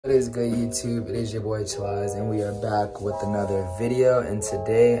What is good, YouTube? It is your boy Chalaz, and we are back with another video. And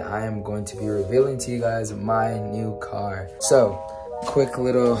today I am going to be revealing to you guys my new car. So, quick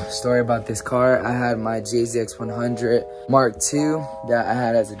little story about this car. I had my JZX 100 Mark II that I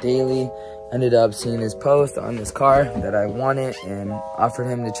had as a daily. Ended up seeing his post on this car that I wanted and offered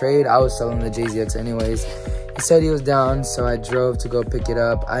him to trade. I was selling the JZX anyways. He said he was down, so I drove to go pick it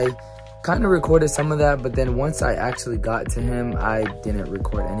up. I kind of recorded some of that, but then once I actually got to him, I didn't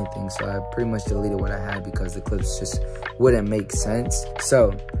record anything, so I pretty much deleted what I had because the clips just wouldn't make sense.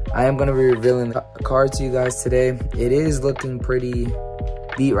 So I am going to be revealing the car to you guys today. It is looking pretty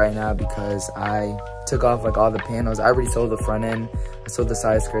beat right now because I took off like all the panels. I already sold the front end, I sold the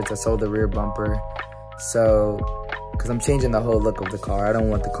side skirts, I sold the rear bumper. So because I'm changing the whole look of the car, I don't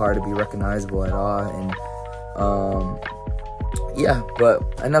want the car to be recognizable at all. And yeah, but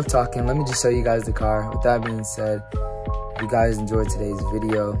enough talking. Let me just show you guys the car. With that being said, if you guys enjoyed today's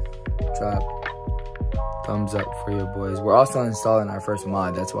video, drop thumbs up for your boys. We're also installing our first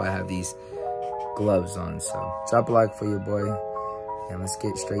mod. That's why I have these gloves on. So drop a like for your boy, and let's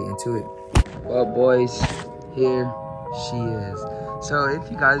get straight into it. Well, boys, here she is. So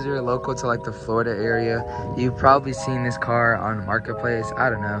if you guys are local to like the Florida area, you've probably seen this car on Marketplace. I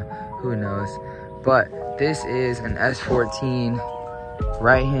don't know, who knows. But this is an S14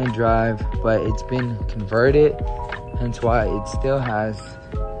 right-hand drive, but it's been converted, hence why it still has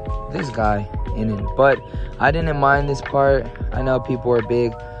this guy in it. But I didn't mind this part. I know people are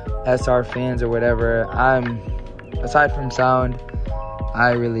big SR fans or whatever. Aside from sound,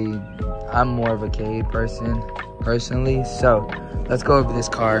 I'm more of a K person personally. So let's go over this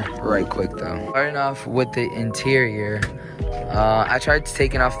car right quick though. Starting off with the interior, I tried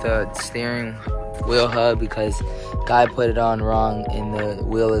taking off the steering wheel hub because guy put it on wrong and the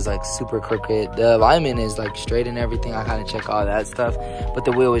wheel is like super crooked. The alignment is like straight and everything. I kind of check all that stuff, but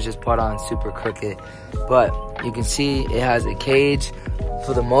the wheel was just put on super crooked. But you can see it has a cage.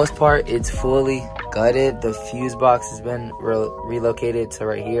 For the most part, it's fully gutted. The fuse box has been relocated to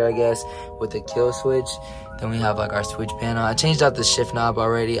right here, I guess, with the kill switch. Then we have like our switch panel. I changed out the shift knob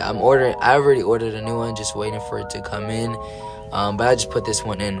already. I already ordered a new one, just waiting for it to come in. But I just put this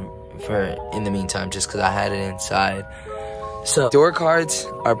one in in the meantime, just because I had it inside. So door cards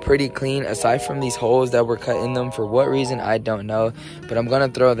are pretty clean aside from these holes that were cut in them. For what reason, I don't know, but I'm gonna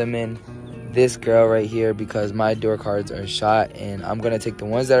throw them in this girl right here because my door cards are shot, and I'm gonna take the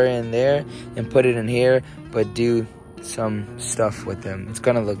ones that are in there and put it in here, but do some stuff with them. It's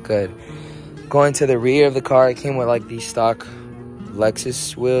gonna look good. Going to the rear of the car, it came with like these stock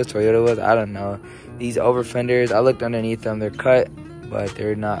Lexus wheels, Toyota wheels, I don't know. These over fenders, I looked underneath them, they're cut, but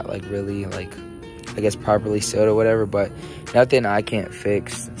they're not like really like, I guess, properly sealed or whatever, but nothing I can't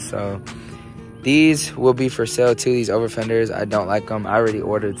fix. So these will be for sale too, these over fenders. I don't like them. I already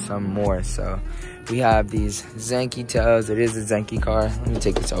ordered some more. So we have these Zenki tails. It is a Zenki car. Let me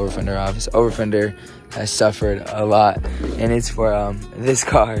take this over fender off. This over fender has suffered a lot, and it's for this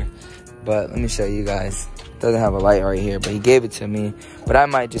car. But let me show you guys. It doesn't have a light right here, but he gave it to me. But I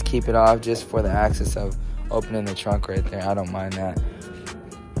might just keep it off just for the access of opening the trunk right there. I don't mind that.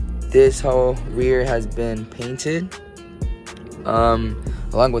 This whole rear has been painted,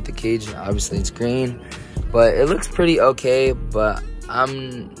 along with the cage. Obviously it's green, but it looks pretty okay. But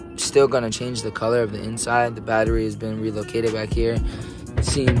I'm still gonna change the color of the inside. The battery has been relocated back here. It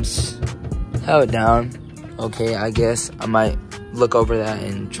seems held down okay, I guess. I might look over that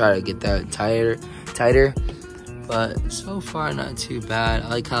and try to get that tighter. But so far, not too bad. I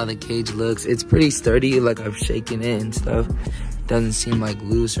like how the cage looks. It's pretty sturdy, like I've shaken it and stuff. Doesn't seem like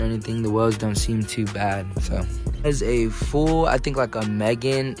loose or anything. The wheels don't seem too bad. So there's a full, I think like a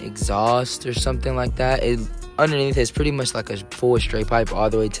Megan exhaust or something like that. Underneath it's pretty much like a full straight pipe all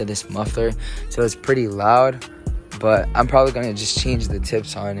the way to this muffler. So it's pretty loud, but I'm probably gonna just change the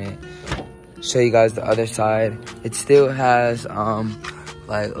tips on it. Show you guys the other side. It still has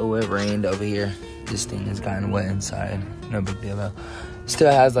like, oh, it rained over here. This thing is kind of wet inside. No big deal though.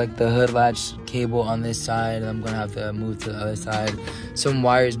 Still has like the hood latch cable on this side. I'm gonna have to move to the other side. Some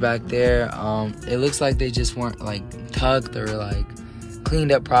wires back there. It looks like they just weren't like tucked or like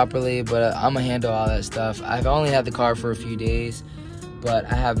cleaned up properly, but I'm gonna handle all that stuff. I've only had the car for a few days, but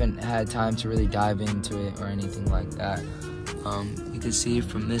I haven't had time to really dive into it or anything like that. You can see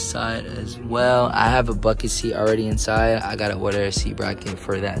from this side as well, I have a bucket seat already inside. I gotta order a seat bracket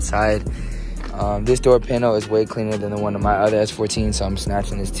for that side. This door panel is way cleaner than the one of my other S14, so I'm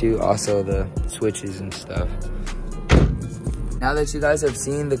snatching this too. Also the switches and stuff. Now that you guys have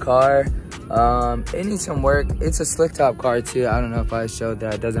seen the car, It needs some work. It's a slick top car too. I don't know if I showed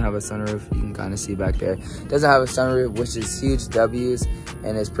that. It doesn't have a sunroof. You can kind of see back there. It doesn't have a sunroof, which is huge W's,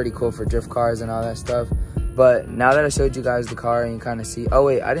 and it's pretty cool for drift cars and all that stuff. But now that I showed you guys the car and you kind of see, oh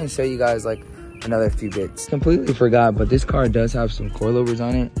wait, I didn't show you guys like another few bits. Completely forgot, but this car does have some coilovers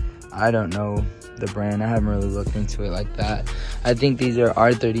on it. I don't know the brand. I haven't really looked into it like that. I think these are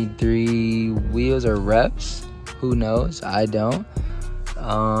R33 wheels or reps. Who knows? I don't.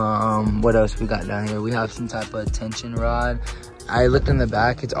 What else we got down here? We have some type of tension rod. I looked in the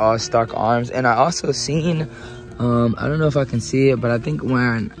back, it's all stock arms. And I also seen, I don't know if I can see it, but I think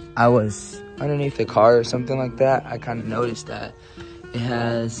when I was underneath the car or something like that, I kind of noticed that it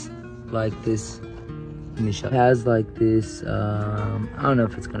has like this, let me show. It has like this, I don't know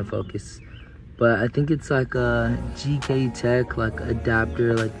if it's gonna focus, but I think it's like a GK Tech, like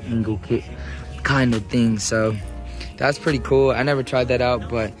adapter, like angle kit kind of thing. So that's pretty cool. I never tried that out,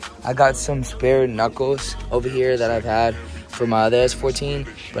 but I got some spare knuckles over here that I've had for my other S14,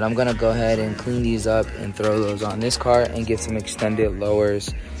 but I'm gonna go ahead and clean these up and throw those on this car and get some extended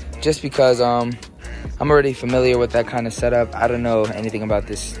lowers, just because I'm already familiar with that kind of setup. I don't know anything about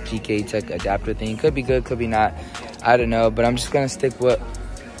this GK Tech adapter thing. Could be good, could be not, I don't know, but I'm just gonna stick with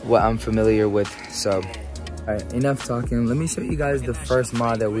what I'm familiar with. So all right, enough talking. Let me show you guys the first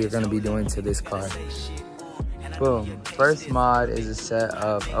mod that we're gonna be doing to this car. Boom. First mod is a set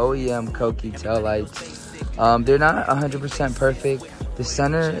of OEM Koki taillights. They're not 100% perfect. The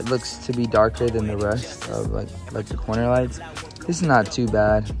center looks to be darker than the rest of like the corner lights. This is not too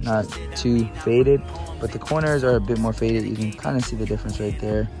bad, not too faded, but the corners are a bit more faded. You can kind of see the difference right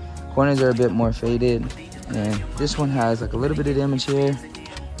there. Corners are a bit more faded, and this one has like a little bit of damage here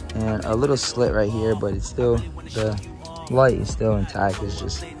and a little slit right here, but it's still, the light is still intact. It's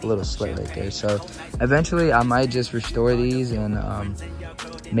just a little slit right there. So eventually I might just restore these and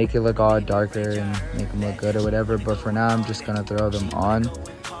make it look all darker and make them look good or whatever, but for now I'm just gonna throw them on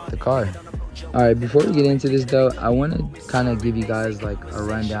the car. All right, before we get into this though, I want to kind of give you guys like a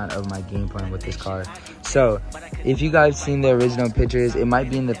rundown of my game plan with this car. So if you guys seen the original pictures, it might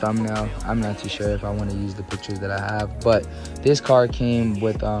be in the thumbnail. I'm not too sure if I want to use the pictures that I have, but this car came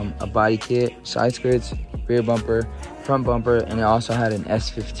with a body kit, side skirts, rear bumper, front bumper, and it also had an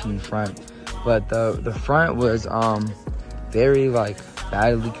S15 front. But the front was very like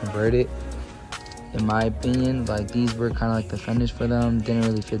badly converted, in my opinion. Like these were kind of like the fenders for them, didn't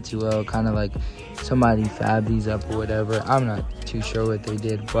really fit too well, kind of like somebody fabbed these up or whatever. I'm not too sure what they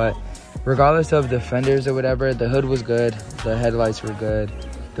did, but regardless of the fenders or whatever, the hood was good, the headlights were good,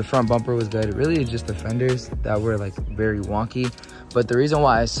 the front bumper was good. It really is just the fenders that were like very wonky. But the reason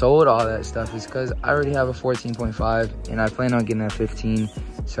why I sold all that stuff is because I already have a 14.5 and I plan on getting a 15,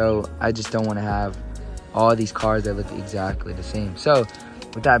 so I just don't want to have all these cars that look exactly the same. So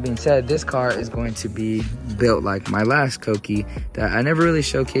with that being said, this car is going to be built like my last Koki that I never really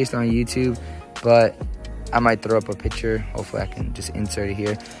showcased on YouTube, but I might throw up a picture. Hopefully I can just insert it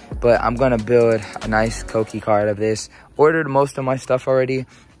here. But I'm gonna build a nice Koki car out of this. Ordered most of my stuff already.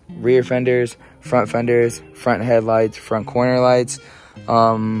 Rear fenders, front headlights, front corner lights.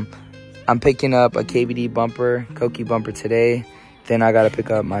 I'm picking up a KBD bumper, Koki bumper today. Then I gotta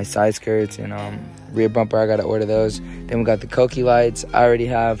pick up my side skirts and rear bumper. I gotta order those. Then we got the Koki lights. I already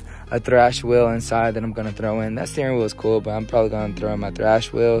have a thrash wheel inside that I'm gonna throw in. That steering wheel is cool, but I'm probably gonna throw in my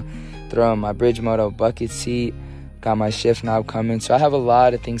thrash wheel, throw in my Bridgemoto bucket seat, got my shift knob coming. So I have a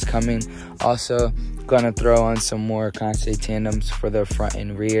lot of things coming. Also gonna throw on some more Kansei tandems for the front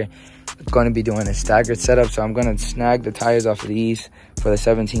and rear. Going to be doing a staggered setup, so I'm gonna snag the tires off of these for the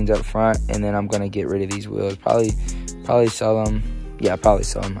 17s up front, and then I'm gonna get rid of these wheels. Probably sell them. Yeah, probably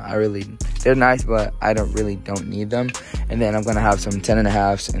sell them. They're nice, but I don't need them. And then I'm gonna have some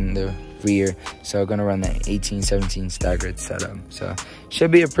 10.5s in the rear, so I'm gonna run the 18-17 staggered setup. So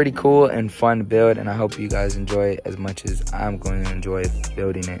should be a pretty cool and fun build, and I hope you guys enjoy it as much as I'm going to enjoy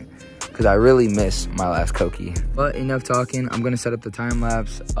building it, because I really miss my last Koki. But enough talking. I'm gonna set up the time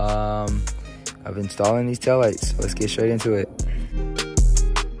lapse of installing these taillights. So let's get straight into it.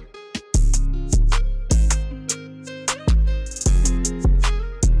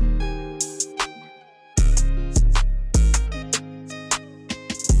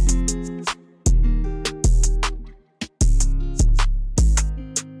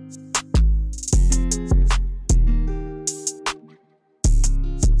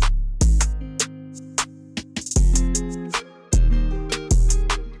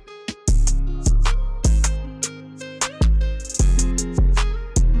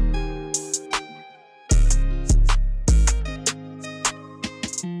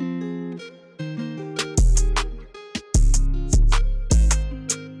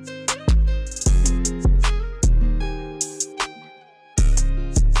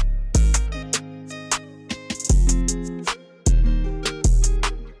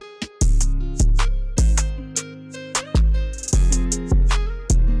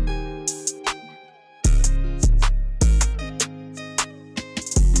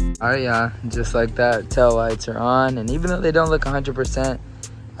 All right, yeah, just like that, tail lights are on, and even though they don't look 100%,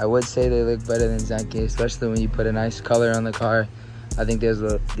 I would say they look better than Zenki, especially when you put a nice color on the car. I think these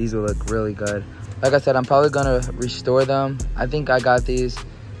will look really good. Like I said, I'm probably gonna restore them. I think I got these.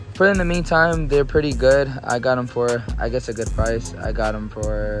 For in the meantime, they're pretty good. I got them for, I guess, a good price. I got them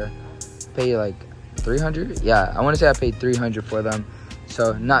for, pay like 300. Yeah, I want to say I paid 300 for them,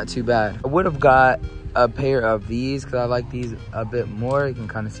 so not too bad. I would have got a pair of these because I like these a bit more. You can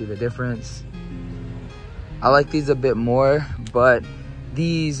kind of see the difference. I like these a bit more, but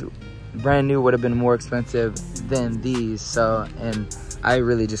these brand new would have been more expensive than these. So, and I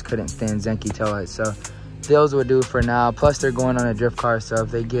really just couldn't stand Zenki taillights, so those will do for now. Plus they're going on a drift car, so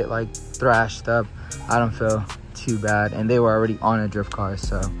if they get like thrashed up, I don't feel too bad, and they were already on a drift car,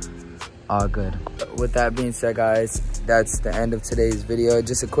 so all good. With that being said, guys, that's the end of today's video.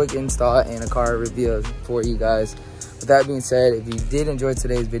 Just a quick install and a car review for you guys. With that being said, if you did enjoy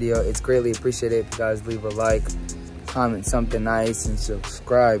today's video, it's greatly appreciated if you guys leave a like, comment something nice, and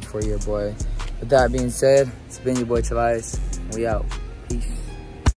subscribe for your boy. With that being said, it's been your boy Chalice. We out. Peace.